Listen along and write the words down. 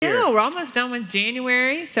we're almost done with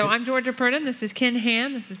January. So I'm Georgia Purdom. This is Ken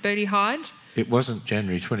Ham. This is Bodie Hodge. It wasn't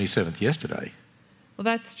January 27th yesterday. Well,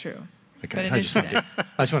 that's true. Okay, But it is today.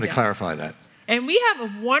 I just want to clarify that. And we have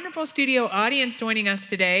a wonderful studio audience joining us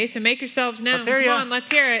today. So make yourselves known. Let's hear Come ya. on, let's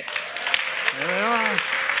hear it. There they are.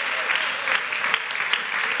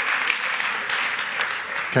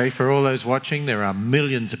 Okay, for all those watching, there are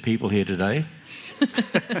millions of people here today.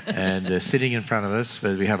 And they're sitting in front of us.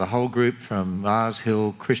 But we have a whole group from Mars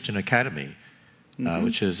Hill Christian Academy,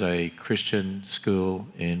 which is a Christian school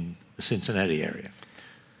in the Cincinnati area.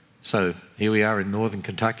 So here we are in northern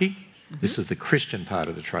Kentucky. This is the Christian part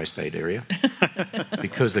of the tri-state area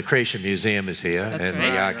because the Creation Museum is here and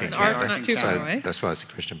right. the Ark The Encounter. Ark's not too far away. That's why it's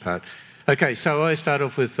the Christian part. Okay, so I start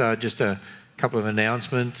off with just a couple of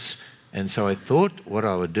announcements. And so I thought what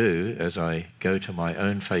I would do as I go to my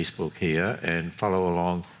own Facebook here and follow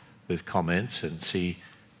along with comments and see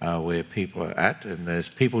where people are at. And there's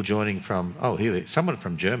people joining from, someone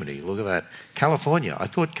from Germany. Look at that. California. I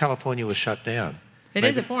thought California was shut down. It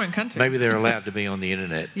is a foreign country. Maybe they're allowed to be on the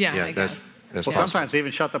internet. Yeah, I guess. That's Well, sometimes they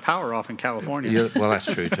even shut the power off in California. Yeah, well, that's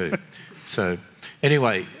true too. So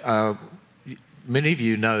anyway, many of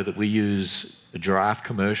you know that we use giraffe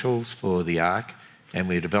commercials for the Ark. And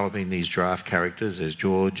we're developing these giraffe characters. There's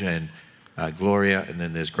George and Gloria, and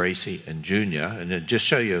then there's Gracie and Junior. And then just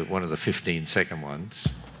show you one of the 15-second ones.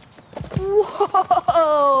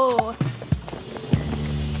 Whoa!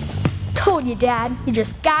 Told you, Dad. You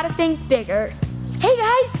just gotta think bigger. Hey,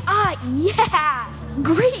 guys! Yeah!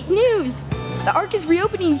 Great news! The Ark is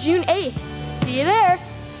reopening June 8th. See you there.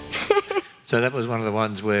 So that was one of the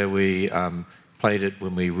ones where we played it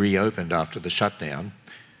when we reopened after the shutdown.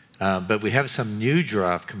 But we have some new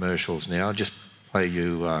giraffe commercials now. I'll just play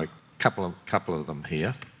you a couple of them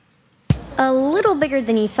here. A little bigger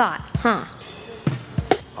than you thought, huh?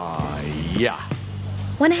 Yeah.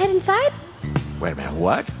 Wanna head inside? Wait a minute,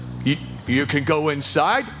 what? You can go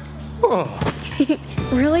inside? Oh.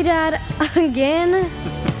 Really, Dad? Again?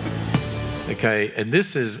 Okay, and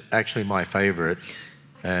this is actually my favorite.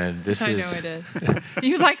 And this I is... know it is.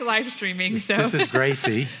 You like live streaming, so. This is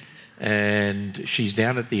Gracie. And she's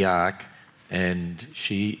down at the Ark, and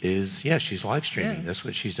she's live streaming. Yeah. That's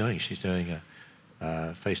what she's doing. She's doing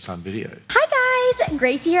a FaceTime video. Hi, guys!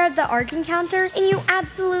 Gracie here at the Ark Encounter, and you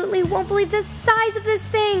absolutely won't believe the size of this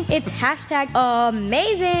thing. It's hashtag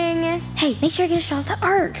amazing. Hey, make sure you get a shot of the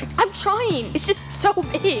Ark. I'm trying. It's just so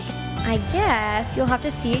big. I guess you'll have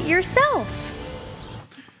to see it yourself.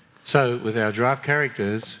 So with our giraffe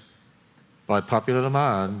characters, by popular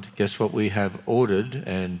demand, guess what we have ordered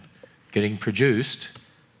and getting produced?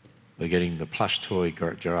 We're getting the plush toy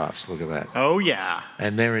giraffes. Look at that. Oh, yeah.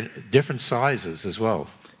 And they're in different sizes as well.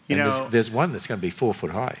 You and know- there's one that's going to be 4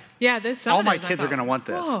 foot high. Yeah, there's some All of my those I kids are thought, going to want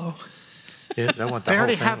this. Whoa. Yeah, they want the They whole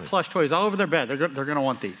already family. have plush toys all over their bed. They're going to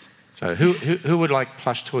want these. So who would like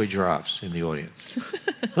plush toy giraffes in the audience?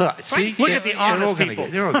 Look, see, Look at the honest they're people.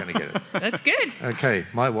 all going to get it. That's good. Okay,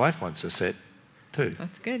 my wife wants a set too.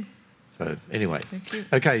 That's good. So anyway, Thank you.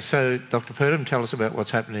 okay. So Dr. Purdom, tell us about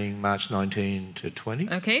what's happening March 19 to 20.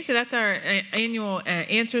 Okay, so that's our annual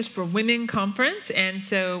Answers for Women conference, and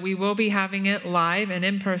so we will be having it live and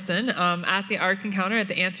in person at the Ark Encounter at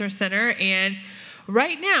the Answer Center. And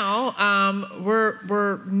right now,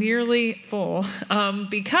 we're nearly full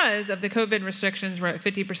because of the COVID restrictions. We're at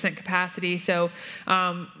 50% capacity, so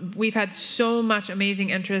we've had so much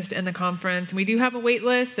amazing interest in the conference. We do have a wait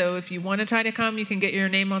list, so if you want to try to come, you can get your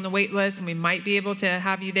name on the wait list, and we might be able to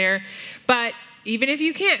have you there. But even if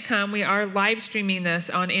you can't come, we are live streaming this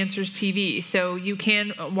on Answers TV. So you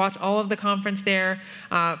can watch all of the conference there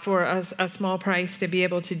for a small price to be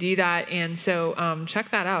able to do that. And so check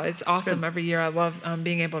that out. It's awesome every year. I love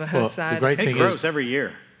being able to host Well, that. the great It thing grows is, every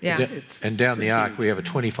year. Yeah. and down the just Ark, huge. we have a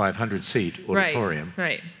 2,500 seat auditorium.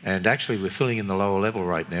 Right. And actually, we're filling in the lower level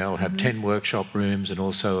right now. We'll have 10 workshop rooms and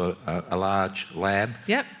also a large lab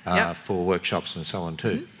Yep. for workshops and so on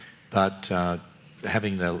too. But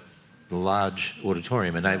having the large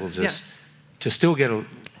auditorium enables us Yes. to still get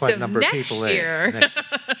quite So a number of next people there. year-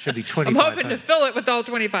 Should be I'm 2,500. hoping to fill it with all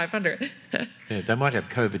 2,500. Yeah, they might have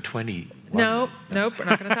COVID 20. Nope, we're not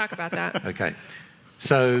going to talk about that. Okay.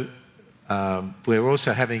 So we're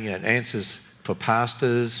also having an Answers for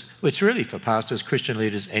Pastors. Well, it's really for pastors, Christian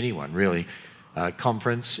leaders, anyone really.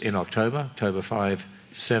 Conference in October 5,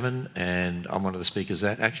 7, and I'm one of the speakers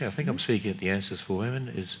at. Actually, I think I'm speaking at the Answers for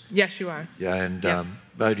Women. Yes, you are. And Yeah.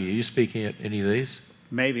 Bodie, are you speaking at any of these?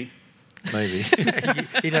 Maybe. Maybe.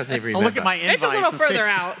 He doesn't even remember. I'll look at my invites. It's a little and see. further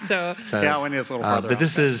out, so. So, Yeah, when it's a little further But out.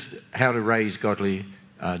 this is how to raise godly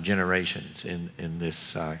generations in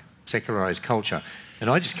this secularized culture. And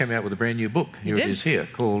I just came out with a brand new book. Here it did? is here,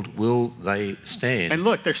 called Will They Stand? And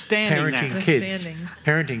look, they're standing Parenting there. kids, standing.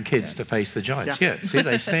 parenting kids to face the giants. Yeah, see,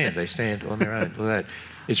 they stand on their own. Look at that.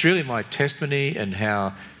 It's really my testimony and how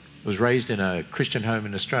I was raised in a Christian home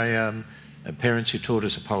in Australia, and parents who taught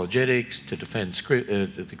us apologetics to defend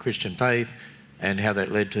the Christian faith, and how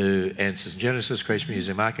that led to Answers in Genesis, Grace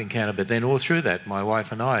Museum Ark Encounter. But then all through that, my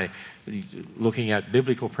wife and I, looking at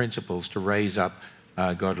biblical principles to raise up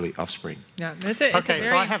godly offspring. Yeah, that's it. Okay,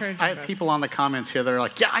 so I have people on the comments here that are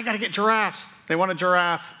like, yeah, I got to get giraffes. They want a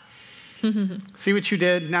giraffe. See what you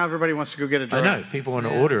did? Now everybody wants to go get a giraffe. I know, people want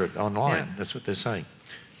to order it online. Yeah. That's what they're saying.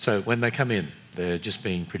 So when they come in, they're just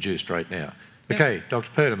being produced right now. Okay, Dr.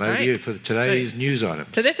 Purdom, over to you for today's news items.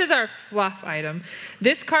 So this is our fluff item.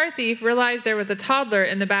 This car thief realized there was a toddler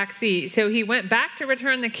in the back seat, so he went back to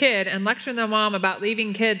return the kid and lecture the mom about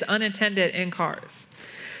leaving kids unattended in cars.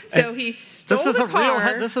 So he stole the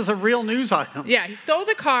car. This is a real news item. Yeah, he stole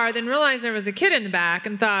the car, then realized there was a kid in the back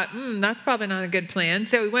and thought, that's probably not a good plan.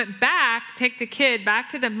 So he went back to take the kid back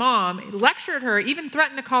to the mom, lectured her, even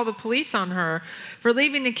threatened to call the police on her for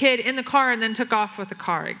leaving the kid in the car, and then took off with the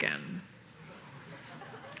car again.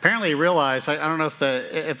 Apparently he realized, I don't know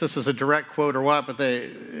if this is a direct quote or what, but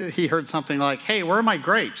he heard something like, hey, where are my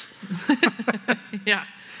grapes? Yeah.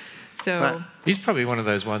 So He's probably one of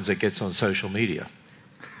those ones that gets on social media.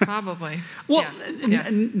 probably. Well, Yeah.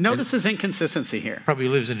 notice his inconsistency here. Probably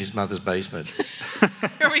lives in his mother's basement.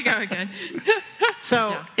 Here we go again.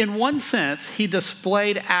 So, in one sense, he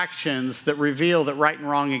displayed actions that reveal that right and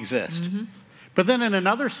wrong exist. But then in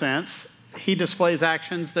another sense, he displays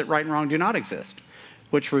actions that right and wrong do not exist,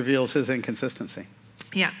 which reveals his inconsistency.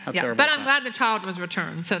 Yeah, How yeah. terrible But is I'm that? glad the child was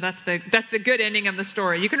returned. So that's the good ending of the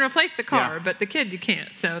story. You can replace the car, Yeah. but the kid you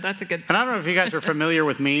can't. So that's a good. And I don't know if you guys are familiar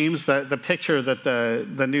with memes. The picture that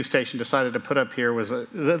the news station decided to put up here was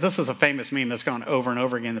this is a famous meme that's gone over and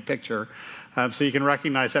over again, the picture. So you can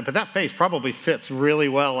recognize that. But that face probably fits really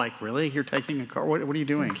well. Like, really? You're taking a car? What are you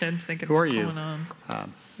doing? Kids thinking, Who are what's you? going on?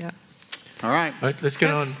 Yeah. All right. Right, let's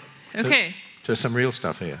get on Okay. to some real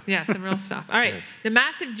stuff here. Yeah, some real stuff. All right. Yeah. The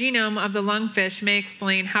massive genome of the lungfish may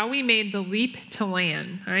explain how we made the leap to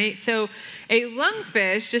land. All right. So a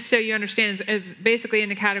lungfish, just so you understand, is basically in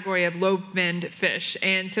the category of lobe-finned fish.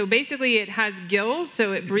 And so basically it has gills,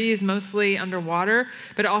 so it breathes mostly underwater,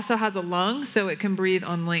 but it also has a lung, so it can breathe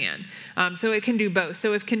on land. So it can do both.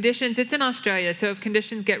 So if conditions, it's in Australia, so if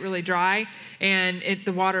conditions get really dry and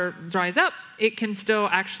the water dries up, it can still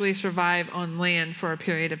actually survive on land for a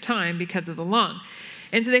period of time because of the lung.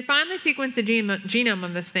 And so they finally sequenced the genome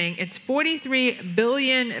of this thing. It's 43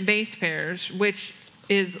 billion base pairs, which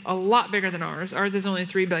is a lot bigger than ours. Ours is only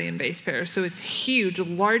 3 billion base pairs, so it's huge, the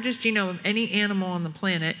largest genome of any animal on the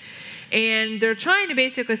planet. And they're trying to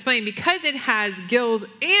basically explain, because it has gills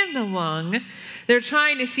and the lung, they're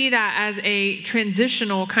trying to see that as a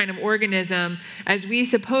transitional kind of organism, as we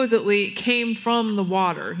supposedly came from the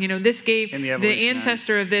water. You know, this gave, In the the evolutionary.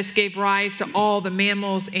 ancestor of this gave rise to all the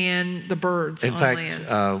mammals and the birds In on fact,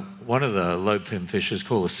 land. one of the lobe-finned fishes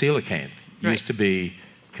called a coelacanth Right. used to be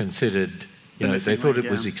considered, The they missing thought link,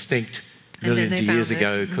 it was yeah. extinct And then millions they of years found it.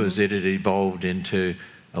 ago because it had evolved into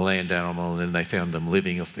a land animal, and then they found them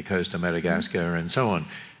living off the coast of Madagascar and so on.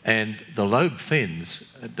 And the lobe fins,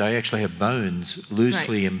 they actually have bones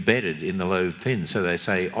loosely embedded in the lobe fins. So they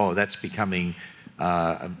say, oh, that's becoming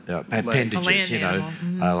appendages, land you know,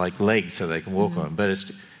 animal. like legs so they can walk on. But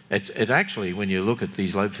it actually, when you look at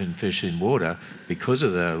these lobe-finned fish in water, because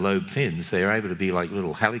of the lobe fins, they're able to be like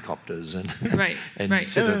little helicopters and Right, and right.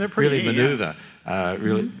 sort Yeah, of they're pretty really neat, yeah.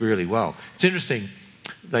 maneuver really well. It's interesting.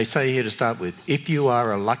 They say here to start with, if you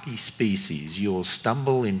are a lucky species, you'll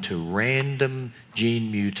stumble into random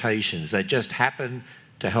gene mutations that just happen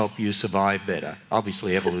to help you survive better.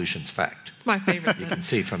 Obviously, evolution's fact. My favorite. You can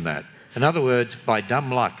see from that. In other words, by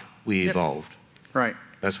dumb luck, we evolved. Right.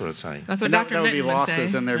 That's what it's saying. That's what And Dr. that would be Minton would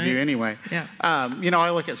losses say, in their right? view anyway. Yeah. You know,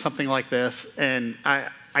 I look at something like this, and I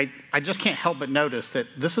just can't help but notice that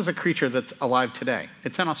this is a creature that's alive today.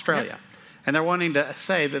 It's in Australia. Yep. And they're wanting to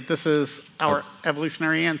say that this is our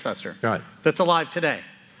evolutionary ancestor Right. that's alive today.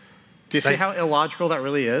 Do you see They- how illogical that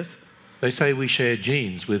really is? They say we share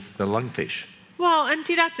genes with the lungfish. Well, and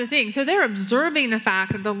see, that's the thing. So they're observing the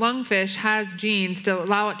fact that the lungfish has genes to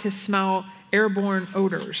allow it to smell airborne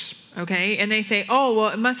odors, okay? And they say, oh, well,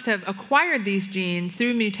 it must have acquired these genes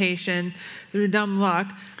through mutation, through dumb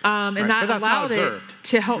luck, and Right, that but that's not allowed it observed.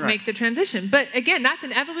 to help Right. make the transition. But again, that's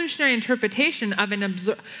an evolutionary interpretation of an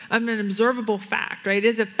observable fact, right? It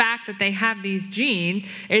is a fact that they have these genes.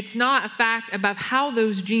 It's not a fact about how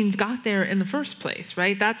those genes got there in the first place,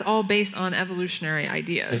 right? That's all based on evolutionary It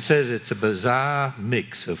ideas. says it's a bizarre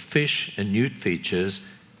mix of fish and newt features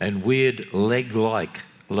and weird leg-like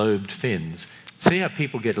lobed fins. See how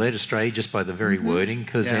people get led astray just by the very wording?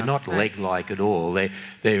 Because Yeah. they're not leg-like at all.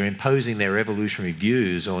 They're imposing their evolutionary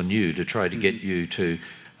views on you to try to get you to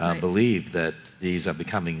Right. believe that these are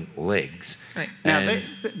becoming legs. Right. Now, And-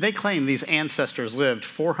 they claim these ancestors lived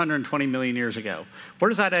 420 million years ago. Where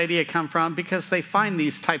does that idea come from? Because they find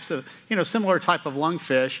these types of, similar type of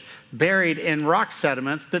lungfish buried in rock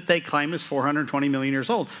sediments that they claim is 420 million years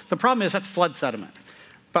old. The problem is that's flood sediment.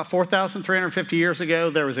 About 4,350 years ago,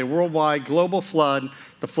 there was a worldwide global flood,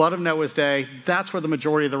 the flood of Noah's day. That's where the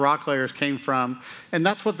majority of the rock layers came from, and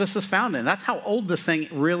that's what this is found in. That's how old this thing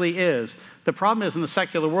really is. The problem is in the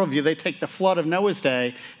secular worldview, they take the flood of Noah's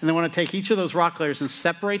day, and they want to take each of those rock layers and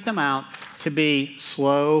separate them out to be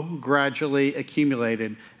slow, gradually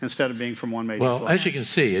accumulated, instead of being from one major Well, flood. as you can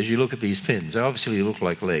see, as you look at these fins, they obviously look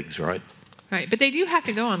like legs, right? Right, but they do have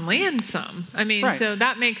to go on land some. I mean, Right. so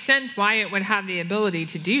that makes sense why it would have the ability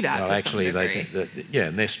to do that. Well, to actually, some they degree. can,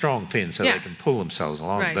 and they're strong fins, so Yeah. they can pull themselves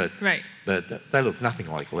along. Right, but right. but they look nothing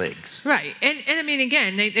like legs. Right, and I mean,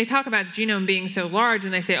 again, they talk about its genome being so large,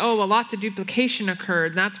 and they say, oh, well, lots of duplication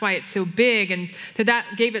occurred, and that's why it's so big, and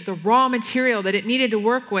that gave it the raw material that it needed to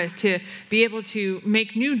work with to be able to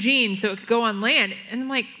make new genes so it could go on land. And I'm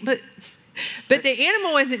like, but the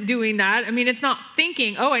animal isn't doing that. I mean, it's not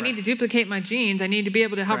thinking, oh, I need to duplicate my genes. I need to be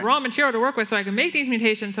able to have Right. raw material to work with so I can make these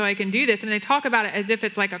mutations so I can do this. And they talk about it as if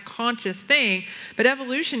it's like a conscious thing. But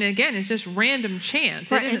evolution, again, is just random chance.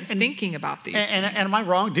 Right, It isn't thinking about these. And am I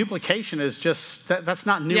wrong? Duplication is just, that's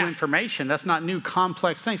not new Yeah. information. That's not new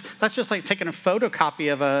complex things. That's just like taking a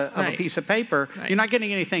photocopy of a Right. piece of paper. Right. You're not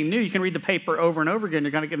getting anything new. You can read the paper over and over again.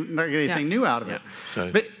 You're not going to get anything new out of it. So-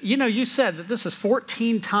 But you said that this is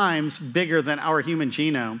 14 times bigger than our human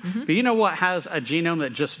genome. Mm-hmm. But you know what has a genome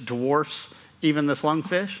that just dwarfs even this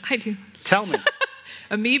lungfish? I do. Tell me.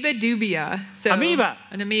 Amoeba dubia. So, Amoeba.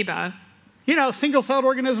 An amoeba. Single-celled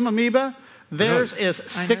organism amoeba, theirs Really? is I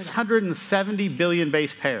know that. 670 billion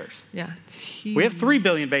base pairs. Yeah. It's huge. We have 3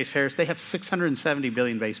 billion base pairs. They have 670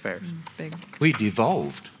 billion base pairs. Big. We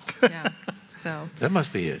devolved. Yeah. So. That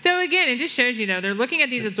must be it. So again, it just shows, they're looking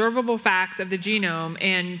at these observable facts of the genome,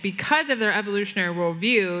 and because of their evolutionary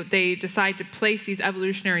worldview, they decide to place these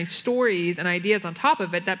evolutionary stories and ideas on top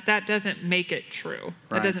of it. That doesn't make it true.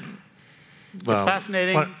 Right. That doesn't. Well,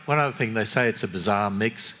 fascinating. One other thing, they say it's a bizarre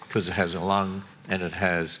mix because it has a lung and it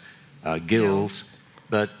has gills.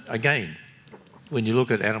 But again, when you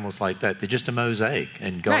look at animals like that, they're just a mosaic,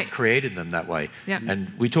 and God Right. created them that way. Yeah.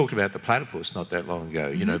 And we talked about the platypus not that long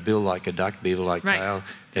ago. Bill like a duck, beaver like Right. tail,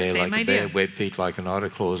 hair Same like a idea. bear, webbed feet like an otter,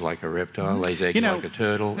 claws like a reptile, lays eggs You know- like a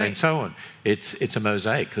turtle, Right. and so on. It's a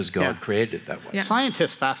mosaic because God Yeah. created it that way. Yeah.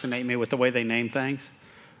 Scientists fascinate me with the way they name things.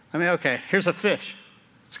 I mean, okay, here's a fish.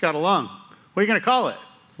 It's got a lung. What are you going to call it?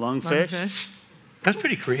 Lungfish? Lungfish. That's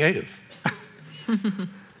pretty creative.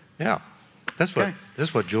 Yeah. Okay.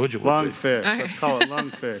 That's what Georgia would be. Lungfish. Okay. Let's call it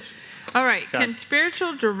lungfish. All right. Got Can it.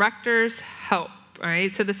 spiritual directors help? All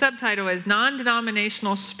right. So the subtitle is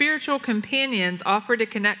Non-Denominational Spiritual Companions Offer to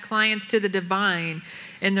Connect Clients to the Divine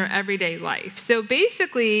in Their Everyday Life. So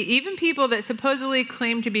basically, even people that supposedly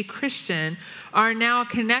claim to be Christian are now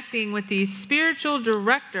connecting with these spiritual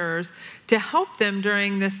directors to help them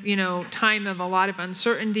during this, time of a lot of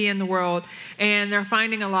uncertainty in the world. And they're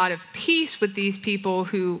finding a lot of peace with these people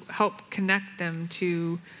who help connect them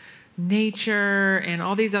to nature and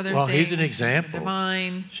all these other Well, things. here's an the example.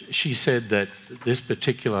 divine. She said that this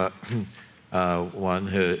particular one,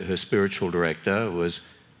 her spiritual director,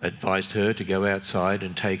 advised her to go outside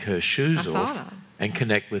and take her shoes I saw off that. and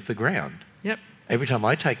connect with the ground. Yep. Every time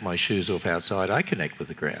I take my shoes off outside, I connect with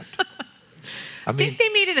the ground. I I mean, think they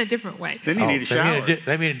meet in a different way. Then you need a shower.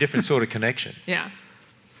 they mean a different sort of connection. Yeah.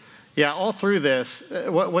 Yeah, all through this,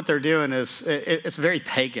 what they're doing is it's very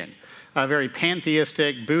pagan, very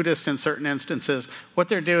pantheistic, Buddhist in certain instances. What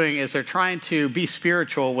they're doing is they're trying to be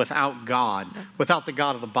spiritual without God, without the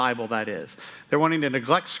God of the Bible, that is. They're wanting to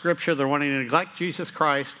neglect Scripture. They're wanting to neglect Jesus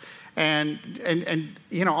Christ. and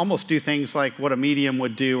almost do things like what a medium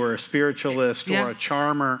would do, or a spiritualist, Yeah. or a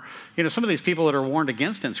charmer. Some of these people that are warned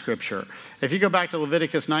against in Scripture. If you go back to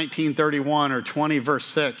Leviticus 19:31 or 20 verse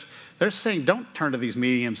 6, they're saying don't turn to these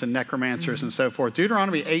mediums and necromancers and so forth.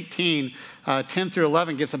 Deuteronomy 18, 10 through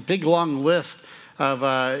 11 gives a big long list of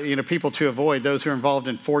people to avoid, those who are involved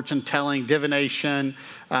in fortune telling, divination,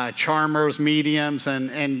 charmers, mediums,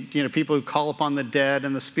 and people who call upon the dead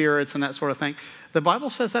and the spirits and that sort of thing. The Bible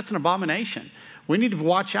says that's an abomination. We need to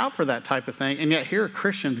watch out for that type of thing, and yet here are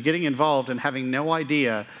Christians getting involved and having no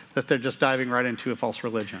idea that they're just diving right into a false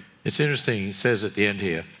religion. It's interesting, it says at the end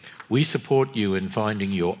here, we support you in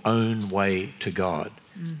finding your own way to God.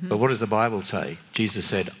 But what does the Bible say? Jesus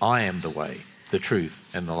said, I am the way, the truth,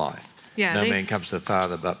 and the life. Yeah, No man comes to the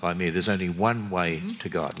Father but by me. There's only one way to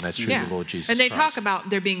God, and that's through the Lord Jesus And they Christ. talk about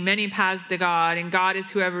there being many paths to God, and God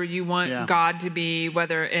is whoever you want God to be,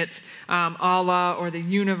 whether it's Allah or the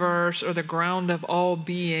universe or the ground of all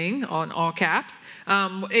being, on all caps.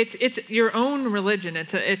 It's your own religion.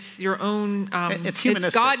 It's your own. It's humanistic.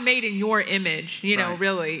 It's God made in your image. Right.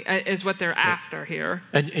 Really is what they're after here.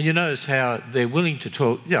 And you notice how they're willing to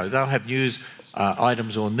talk, they'll have news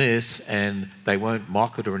items on this, and they won't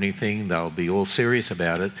mock it or anything. They'll be all serious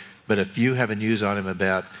about it. But if you have a news item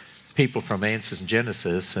about people from Answers in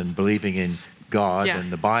Genesis and believing in God and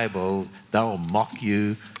the Bible, they'll mock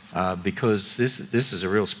you because this is a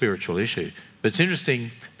real spiritual issue. But it's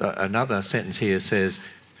interesting, another sentence here says,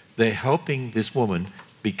 they're helping this woman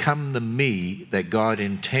become the me that God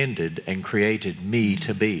intended and created me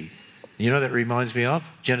to be. You know what that reminds me of?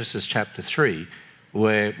 Genesis chapter 3.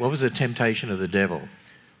 What was the temptation of the devil?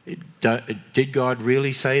 Did God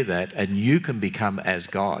really say that? And you can become as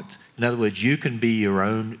God. In other words, you can be your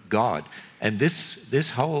own God. And this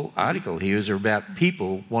whole article here is about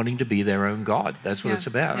people wanting to be their own God. That's what it's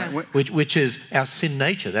about, which is our sin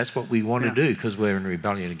nature. That's what we want to do because we're in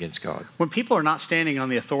rebellion against God. When people are not standing on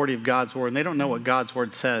the authority of God's word and they don't know what God's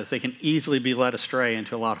word says, they can easily be led astray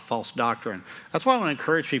into a lot of false doctrine. That's why I want to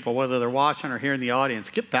encourage people, whether they're watching or here in the audience,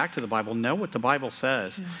 get back to the Bible, know what the Bible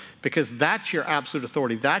says, because that's your absolute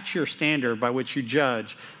authority. That's your standard by which you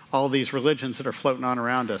judge all these religions that are floating on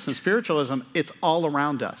around us. And spiritualism, it's all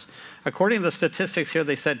around us. According to the statistics here,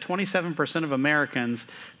 they said 27% of Americans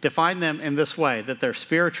define them in this way, that they're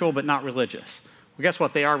spiritual but not religious. Well, guess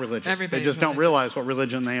what? They are religious. Everybody's they just don't religious. realize what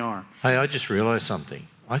religion they are. Hey, I just realised something.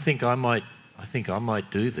 I think I might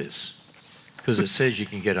do this because it says you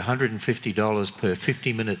can get $150 per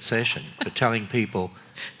 50-minute session for telling people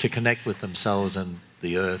to connect with themselves and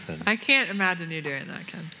the earth. And I can't imagine you doing that,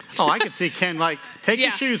 Ken. Oh, I could see Ken, take your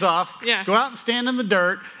shoes off, go out and stand in the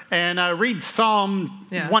dirt, and read Psalm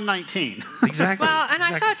 119. Exactly. Well, and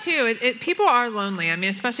I thought too, people are lonely. I mean,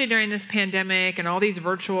 especially during this pandemic and all these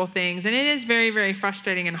virtual things, and it is very, very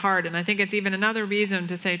frustrating and hard. And I think it's even another reason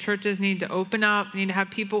to say churches need to open up, need to have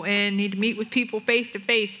people in, need to meet with people face to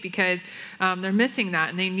face, because they're missing that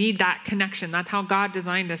and they need that connection. That's how God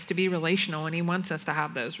designed us to be relational, and He wants us to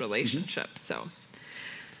have those relationships. So.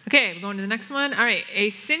 Okay, we're going to the next one. All right, a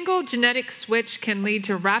single genetic switch can lead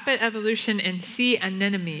to rapid evolution in sea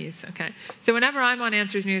anemones. Okay, so whenever I'm on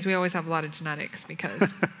Answers News, we always have a lot of genetics because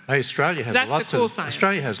hey, Australia has that's the cool science.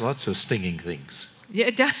 Australia has lots of stinging things. Yeah,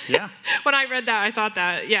 it does. Yeah. When I read that, I thought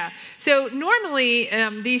that, So normally,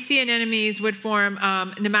 these sea anemones would form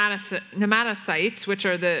nematocytes, which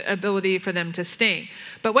are the ability for them to sting.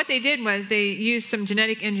 But what they did was they used some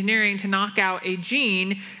genetic engineering to knock out a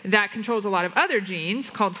gene that controls a lot of other genes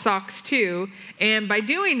called SOX2. And by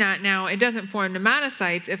doing that now, it doesn't form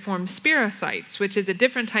nematocytes, it forms spirocytes, which is a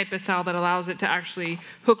different type of cell that allows it to actually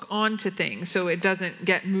hook onto things so it doesn't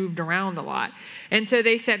get moved around a lot. And so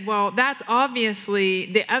they said, well, that's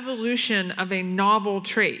obviously the evolution of a novel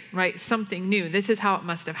trait, right? Something new. This is how it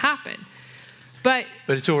must have happened. But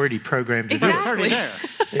it's already programmed to It's already there.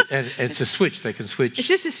 do it. And it's a switch. They can switch it's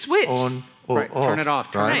just a switch. on or off. Turn it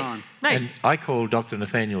off, turn it on. Right. And I called Dr.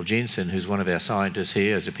 Nathaniel Jensen, who's one of our scientists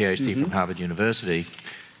here, as a PhD from Harvard University,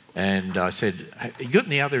 and I said, you got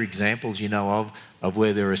any other examples you know of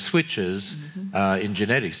where there are switches in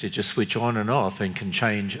genetics that just switch on and off and can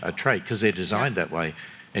change a trait because they're designed that way?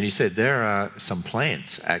 And he said there are some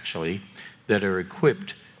plants, actually, that are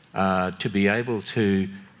equipped to be able to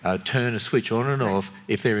turn a switch on and off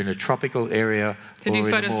if they're in a tropical area To do or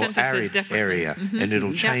in a more photosynthesis arid differently. area, and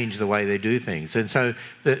it'll change the way they do things. And so,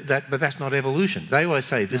 but that's not evolution. They always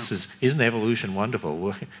say, isn't evolution wonderful?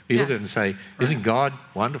 Well, we look at it and say, isn't God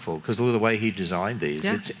wonderful? Because look at the way he designed these.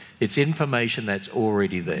 Yeah. It's information that's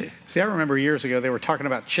already there. See, I remember years ago they were talking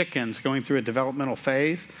about chickens going through a developmental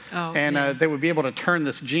phase, Oh, and yeah. they would be able to turn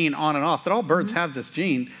this gene on and off. That all birds have this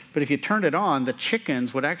gene, but if you turned it on, the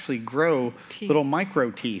chickens would actually grow Teeth. little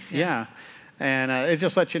micro teeth. Yeah. And it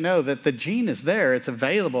just lets you know that the gene is there, it's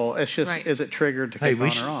available. It's just, Right. is it triggered to Hey,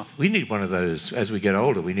 kick on or off? we need one of those as we get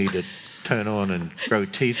older. We need to turn on and grow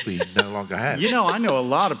teeth we no longer have. You know, I know a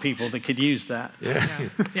lot of people that could use that.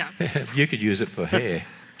 Yeah. You could use it for hair.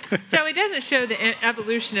 So it doesn't show the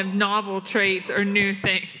evolution of novel traits or new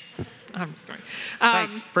things. I'm sorry.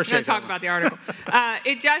 Thanks. I'm Appreciate going to talk that. about the article.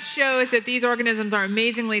 It just shows that these organisms are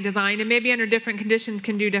amazingly designed and maybe under different conditions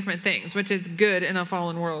can do different things, which is good in a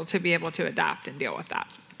fallen world to be able to adapt and deal with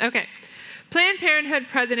that. Okay. Planned Parenthood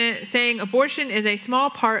president saying abortion is a small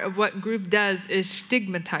part of what group does is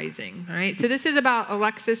stigmatizing. All right. So this is about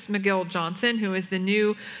Alexis McGill Johnson, who is the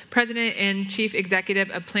new president and chief executive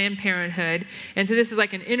of Planned Parenthood. And so this is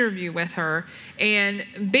like an interview with her. And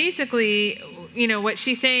basically, you know, what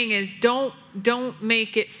she's saying is don't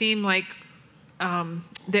make it seem like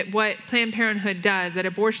that what Planned Parenthood does, that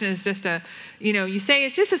abortion is just you say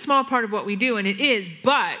it's just a small part of what we do, and it is,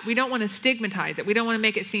 but we don't want to stigmatize it. We don't want to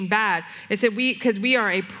make it seem bad. It's that because we are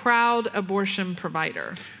a proud abortion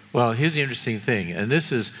provider. Well, here's the interesting thing, and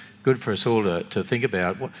this is good for us all to think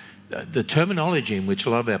about. The terminology in which a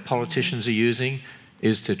lot of our politicians are using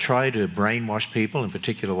is to try to brainwash people in a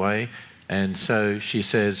particular way. And so she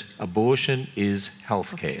says abortion is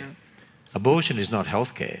health care. Abortion is not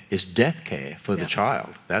health care, it's death care for the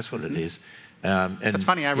child. That's what it is. And That's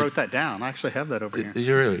funny, I wrote that down. I actually have that over here. Did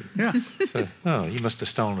you really? Yeah. So, you must have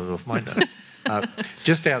stolen it off my notes.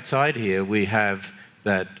 Just outside here, we have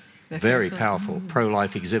that very powerful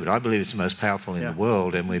pro-life exhibit. I believe it's the most powerful in the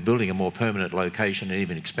world, and we're building a more permanent location and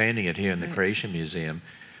even expanding it here in the Creation Museum.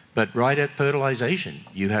 But right at fertilization,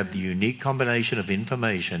 you have the unique combination of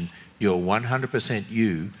information. You're 100%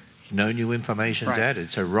 you. No new information is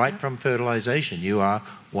added. So right from fertilization, you are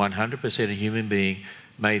 100% a human being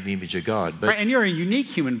made in the image of God. But And you're a unique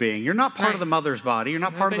human being. You're not part of the mother's body. You're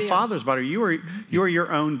not part of the father's body. You are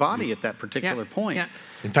your own body at that particular point. Yeah.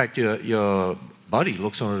 in fact, your body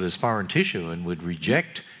looks on it as foreign tissue and would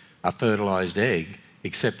reject a fertilized egg,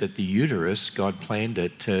 except that the uterus, God planned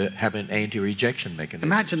it to have an anti-rejection mechanism.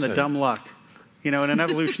 Imagine the dumb luck. In an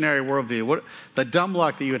evolutionary worldview, what the dumb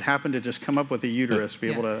luck that you would happen to just come up with a uterus to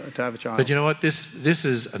be able to have a child. But you know what? This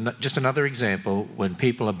is just another example. When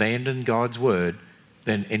people abandon God's word,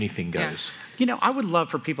 then anything goes. I would love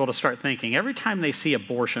for people to start thinking every time they see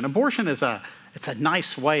abortion is it's a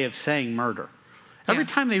nice way of saying murder. Every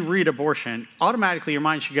time they read abortion, automatically your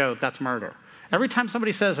mind should go, that's murder. Every time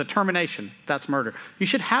somebody says a termination, that's murder. You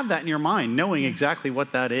should have that in your mind, knowing exactly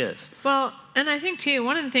what that is. Well, and I think too,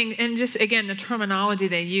 one of the things, and just again, the terminology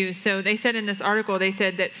they use. So they said in this article, they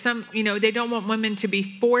said that they don't want women to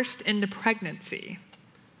be forced into pregnancy.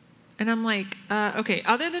 And I'm like, okay,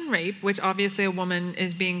 other than rape, which obviously a woman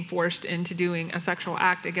is being forced into doing a sexual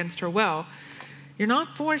act against her will, you're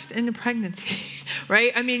not forced into pregnancy,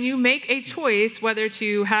 right? I mean, you make a choice whether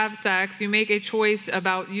to have sex, you make a choice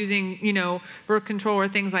about using, birth control or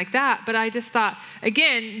things like that. But I just thought,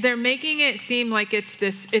 again, they're making it seem like it's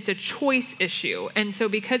a choice issue. And so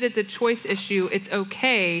because it's a choice issue, it's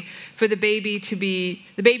okay for the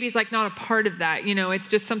baby's like not a part of that. It's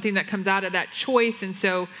just something that comes out of that choice. And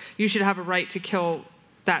so you should have a right to kill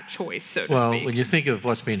that choice, so to speak. Well, when you think of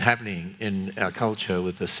what's been happening in our culture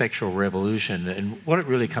with the sexual revolution, and what it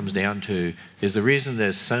really comes down to is the reason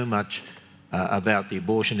there's so much about the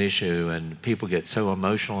abortion issue and people get so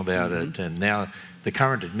emotional about it, and now the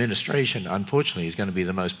current administration, unfortunately, is going to be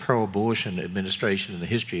the most pro-abortion administration in the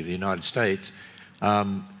history of the United States.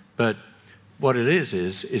 But what it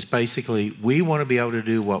is basically we want to be able to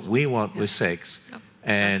do what we want with sex,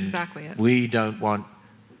 and that's exactly it.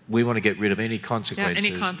 we want to get rid of any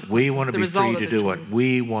consequences. We want to The be result free of to the do choice. what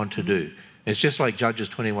we want to do. It's just like Judges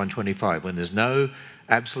 21:25. When there's no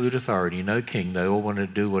absolute authority, no king, they all want to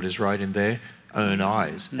do what is right in their own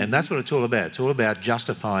eyes. And that's what it's all about. It's all about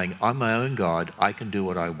justifying, I'm my own God, I can do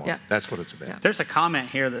what I want. Yeah. That's what it's about. There's a comment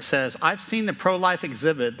here that says, I've seen the pro-life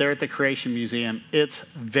exhibit there at the Creation Museum. It's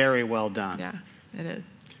very well done. Yeah, it is.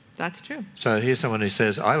 That's true. So here's someone who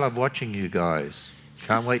says, I love watching you guys.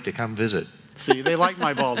 Can't wait to come visit. See, they like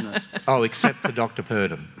my baldness. Oh, except for Dr.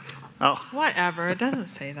 Purdom. Oh, Whatever. It doesn't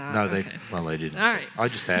say that. No, Okay. they didn't. All right. I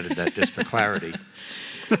just added that just for clarity.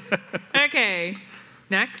 Okay.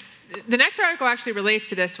 Next. The next article actually relates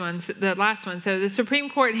to this one, the last one. So the Supreme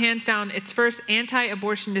Court hands down its first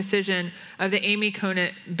anti-abortion decision of the Amy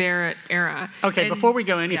Coney Barrett era. Okay, And- before we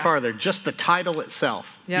go any yeah. farther, just the title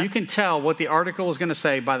itself. Yeah. You can tell what the article is going to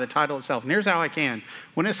say by the title itself. And here's how I can.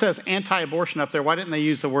 When it says anti-abortion up there, why didn't they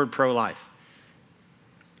use the word pro-life?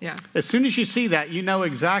 Yeah. As soon as you see that, you know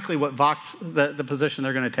exactly what Vox, the position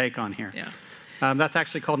they're going to take on here. Yeah. That's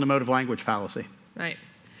actually called an emotive language fallacy. Right.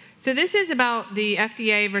 So this is about the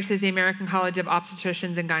FDA versus the American College of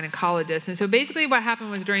Obstetricians and Gynecologists. And so basically what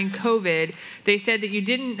happened was during COVID, they said that you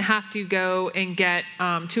didn't have to go and get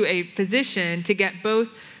to a physician to get both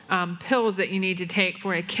pills that you need to take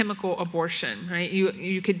for a chemical abortion, right?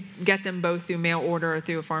 You could get them both through mail order or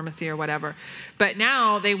through a pharmacy or whatever. But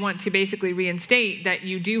now they want to basically reinstate that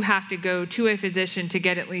you do have to go to a physician to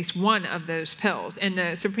get at least one of those pills. And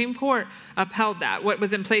the Supreme Court upheld that. What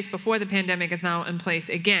was in place before the pandemic is now in place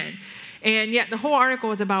again. And yet the whole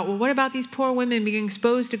article is about, well, what about these poor women being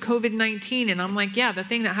exposed to COVID-19? And I'm like, yeah, the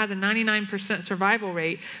thing that has a 99% survival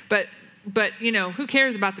rate, but you know, who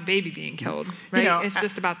cares about the baby being killed, right? You know, it's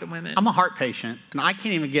just about the women. I'm a heart patient, and I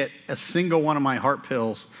can't even get a single one of my heart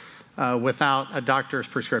pills without a doctor's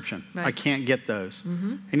prescription. Right. I can't get those.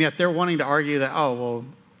 And yet they're wanting to argue that, oh,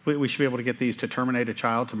 well, we should be able to get these to terminate a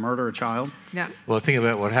child, to murder a child. Yeah. Well, think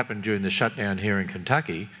about what happened during the shutdown here in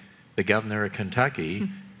Kentucky. The governor of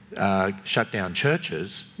Kentucky shut down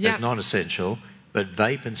churches Yeah. as non-essential, but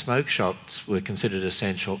vape and smoke shops were considered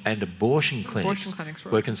essential, and abortion clinics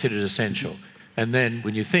were considered essential. And then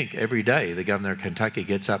when you think every day the governor of Kentucky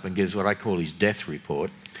gets up and gives what I call his death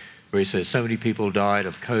report, where he says so many people died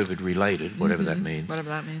of COVID-related, whatever that means,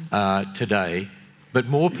 today, but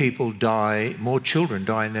more people die, more children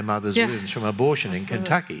die in their mothers' wombs from abortion in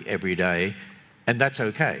Kentucky every day, and that's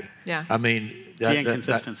okay. Yeah. I mean, The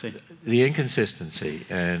inconsistency. The inconsistency,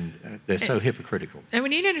 and they're so hypocritical. And we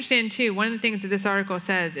need to understand, too, one of the things that this article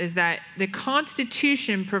says is that the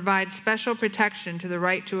Constitution provides special protection to the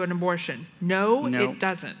right to an abortion. No, it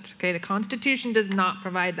doesn't. Okay, the Constitution does not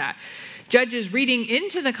provide that. Judges reading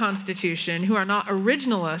into the Constitution who are not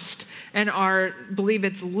originalist and believe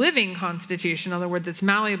it's living Constitution, in other words, it's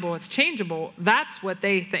malleable, it's changeable, that's what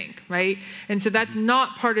they think, right? And so that's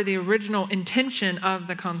not part of the original intention of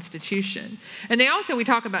the Constitution. And they also, we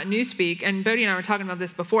talk about Newspeak, and Bodie and I were talking about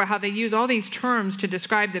this before, how they use all these terms to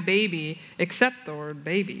describe the baby, except the word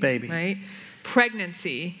baby. Right?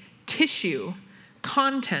 Pregnancy, tissue,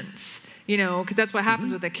 contents, you know, because that's what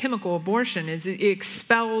happens with a chemical abortion, is it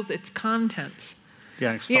expels its contents.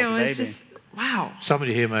 Yeah, expels the baby. It's just, wow.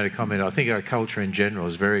 Somebody here made a comment, I think our culture in general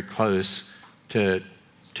is very close to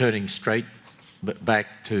turning straight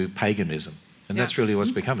back to paganism. And that's really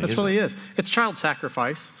what's becoming, That's isn't really it? is. It's child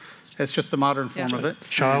sacrifice. It's just the modern form of it.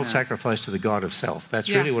 Child sacrifice to the God of self. That's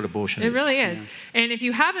really what abortion is. It really is. And if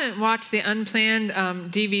you haven't watched the Unplanned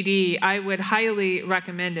DVD, I would highly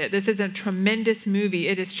recommend it. This is a tremendous movie.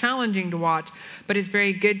 It is challenging to watch, but it's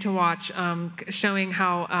very good to watch, showing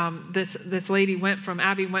how this lady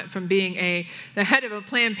Abby went from being the head of a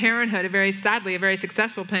Planned Parenthood, a very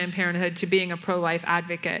successful Planned Parenthood, to being a pro-life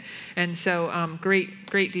advocate. And so great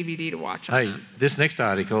DVD to watch. Hey, this next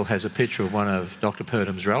article has a picture of one of Dr.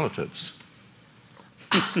 Purdham's relatives.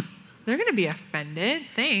 They're going to be offended.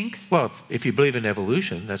 Thanks. Well, if you believe in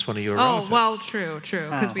evolution, that's one of your relatives. Oh, well, true,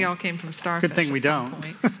 because we all came from starfish. Good thing we don't.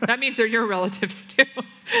 That means they're your relatives, too.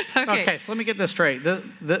 Okay, so let me get this straight.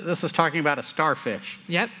 This is talking about a starfish.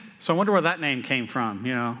 Yep. So I wonder where that name came from.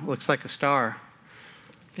 You know, looks like a star.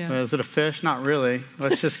 Yeah. Is it a fish? Not really.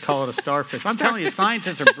 Let's just call it a starfish. I'm telling you,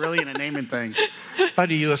 scientists are brilliant at naming things.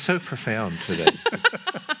 Buddy, you are so profound today.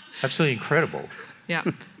 Absolutely incredible. Yeah.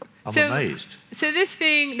 I'm amazed. So this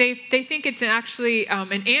thing, they think it's actually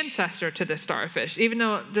an ancestor to the starfish, even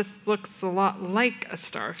though it just looks a lot like a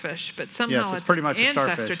starfish, but somehow it's pretty much an a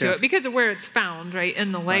ancestor starfish, to it because of where it's found, right,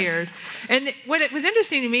 in the layers. Right. And what it was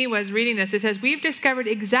interesting to me was reading this. It says, we've discovered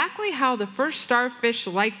exactly how the first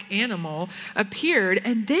starfish-like animal appeared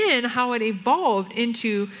and then how it evolved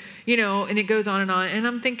into, you know, and it goes on. And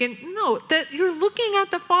I'm thinking, no, that you're looking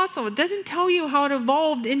at the fossil. It doesn't tell you how it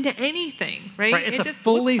evolved into anything, right? Right, it's a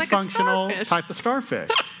fully functional type of starfish.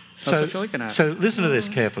 That's what you're looking at. So listen to this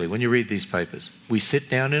carefully when you read these papers. We sit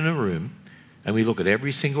down in a room and we look at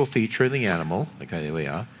every single feature of the animal. Okay, there we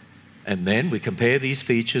are. And then we compare these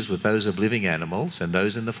features with those of living animals and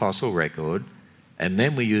those in the fossil record. And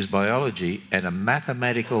then we use biology and a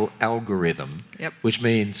mathematical algorithm, which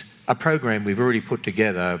means a program we've already put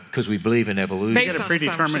together because we believe in evolution. Based on a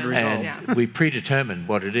predetermined result. And we predetermine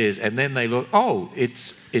what it is. And then they look, oh,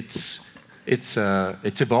 it's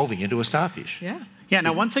evolving into a starfish. Yeah. Yeah,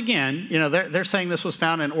 now once again, they're saying this was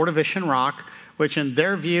found in Ordovician rock, which in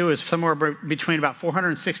their view is somewhere between about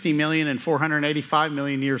 460 million and 485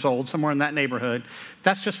 million years old, somewhere in that neighborhood.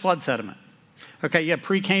 That's just flood sediment. Okay, you have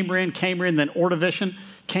Precambrian, Cambrian, then Ordovician,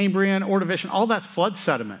 Cambrian, Ordovician, all that's flood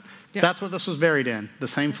sediment. Yeah. That's what this was buried in, the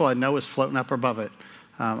same flood. Noah's floating up above it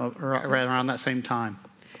right around that same time.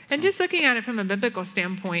 And just looking at it from a biblical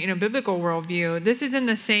standpoint, biblical worldview, this is in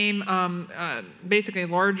the same, basically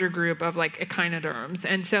larger group of like echinoderms.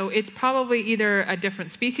 And so it's probably either a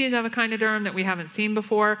different species of echinoderm that we haven't seen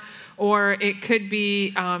before, or it could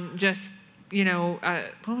be just,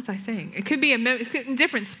 what was I saying? It could be a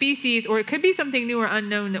different species, or it could be something new or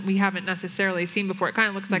unknown that we haven't necessarily seen before. It kind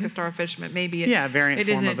of looks like a starfish, but maybe a variant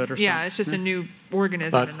form of it or something. Yeah, it's just a new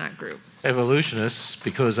organism in that group. Evolutionists,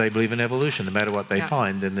 because they believe in evolution, no matter what they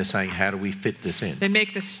find, then they're saying, how do we fit this in? They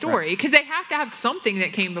make the story, because they have to have something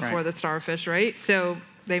that came before the starfish, right? So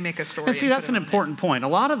they make a story. And see, that's an important point. A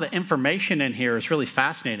lot of the information in here is really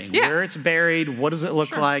fascinating. Yeah. Where it's buried, what does it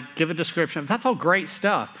look like, give a description. That's all great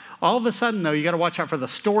stuff. All of a sudden, though, you got to watch out for the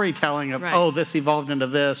storytelling of, oh, this evolved into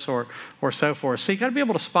this, or so forth. So you got to be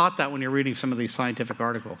able to spot that when you're reading some of these scientific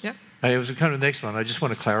articles. Yep. Hey, it was kind of the next one. I just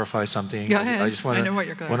want to clarify something. Go ahead. I just want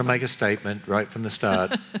to make a statement right from the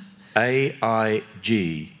start.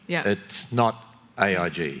 AIG. Yeah. It's not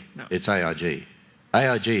AIG. No. It's AIG.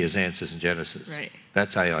 AIG is Answers in Genesis. Right.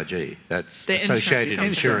 That's AIG. That's the Associated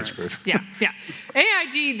Insurance Group. Yeah.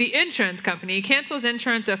 AIG, the insurance company, cancels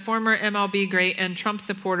insurance of former MLB great and Trump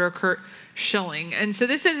supporter Curt Schilling. And so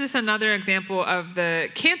this is just another example of the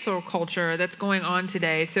cancel culture that's going on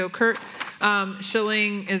today. So Curt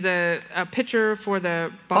Schilling is a pitcher for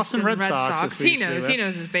the Boston Red Sox. He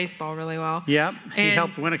knows his baseball really well. Yep. He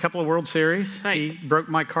helped win a couple of World Series. Right. He broke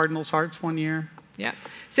Mike Cardinal's hearts one year. Yeah.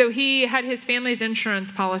 So he had his family's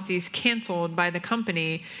insurance policies canceled by the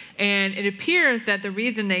company, and it appears that the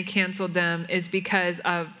reason they canceled them is because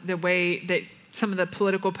of the way that some of the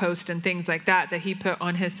political posts and things like that he put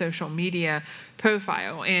on his social media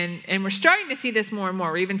profile. And we're starting to see this more and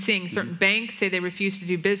more. We're even seeing certain banks say they refuse to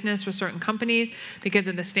do business with certain companies because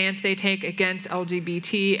of the stance they take against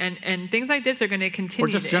LGBT, and things like this are going to continue.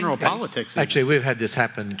 Or just general politics. Actually, we've had this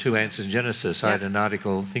happen to Answers in Genesis. I had an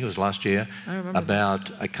article, I think it was last year, about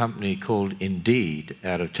a company called Indeed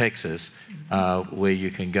out of Texas, where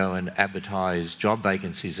you can go and advertise job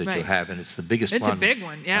vacancies that you have, and it's the biggest one. It's a big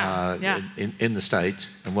one, in the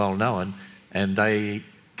States, and well known, and they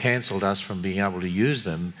cancelled us from being able to use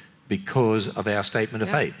them because of our statement of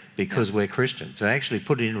faith, because we're Christians. They actually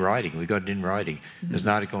put it in writing. We got it in writing. There's an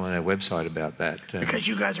article on our website about that. Because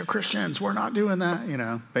you guys are Christians, we're not doing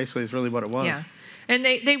that. Basically is really what it was. Yeah, and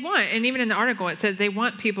they want, and even in the article it says they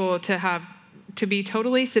want people to be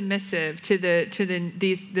totally submissive to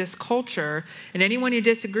this culture, and anyone who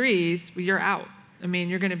disagrees, you're out. I mean,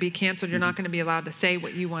 you're going to be canceled. You're not going to be allowed to say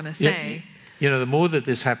what you want to say. The more that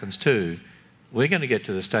this happens too, we're going to get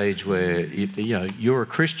to the stage where you're a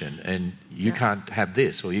Christian and you can't have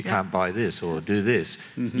this, or you can't buy this, or do this.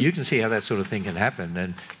 You can see how that sort of thing can happen,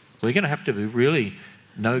 and we're going to have to really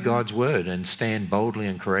know God's word and stand boldly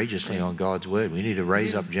and courageously on God's word. We need to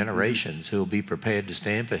raise up generations who will be prepared to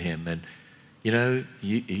stand for Him. And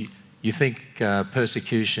you think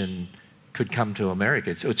persecution could come to America?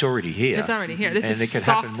 It's already here. It's already here. This and is it could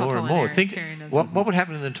soft happen more and more. Think what would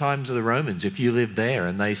happen in the times of the Romans if you lived there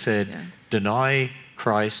and they said, deny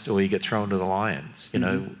Christ or you get thrown to the lions.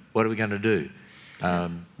 What are we going to do?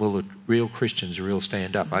 Will the real Christians real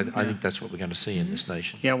stand up? I think that's what we're going to see in this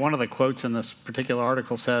nation. Yeah, one of the quotes in this particular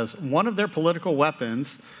article says, one of their political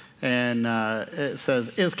weapons, and it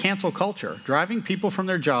says, is cancel culture, driving people from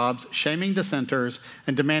their jobs, shaming dissenters,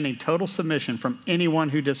 and demanding total submission from anyone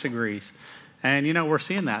who disagrees. And, we're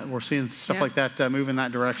seeing that. We're seeing stuff like that move in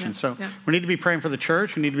that direction. So we need to be praying for the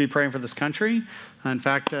church. We need to be praying for this country. In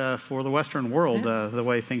fact, for the Western world, the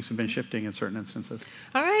way things have been shifting in certain instances.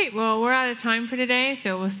 All right. Well, we're out of time for today,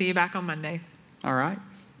 so we'll see you back on Monday. All right.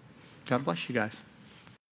 God bless you guys.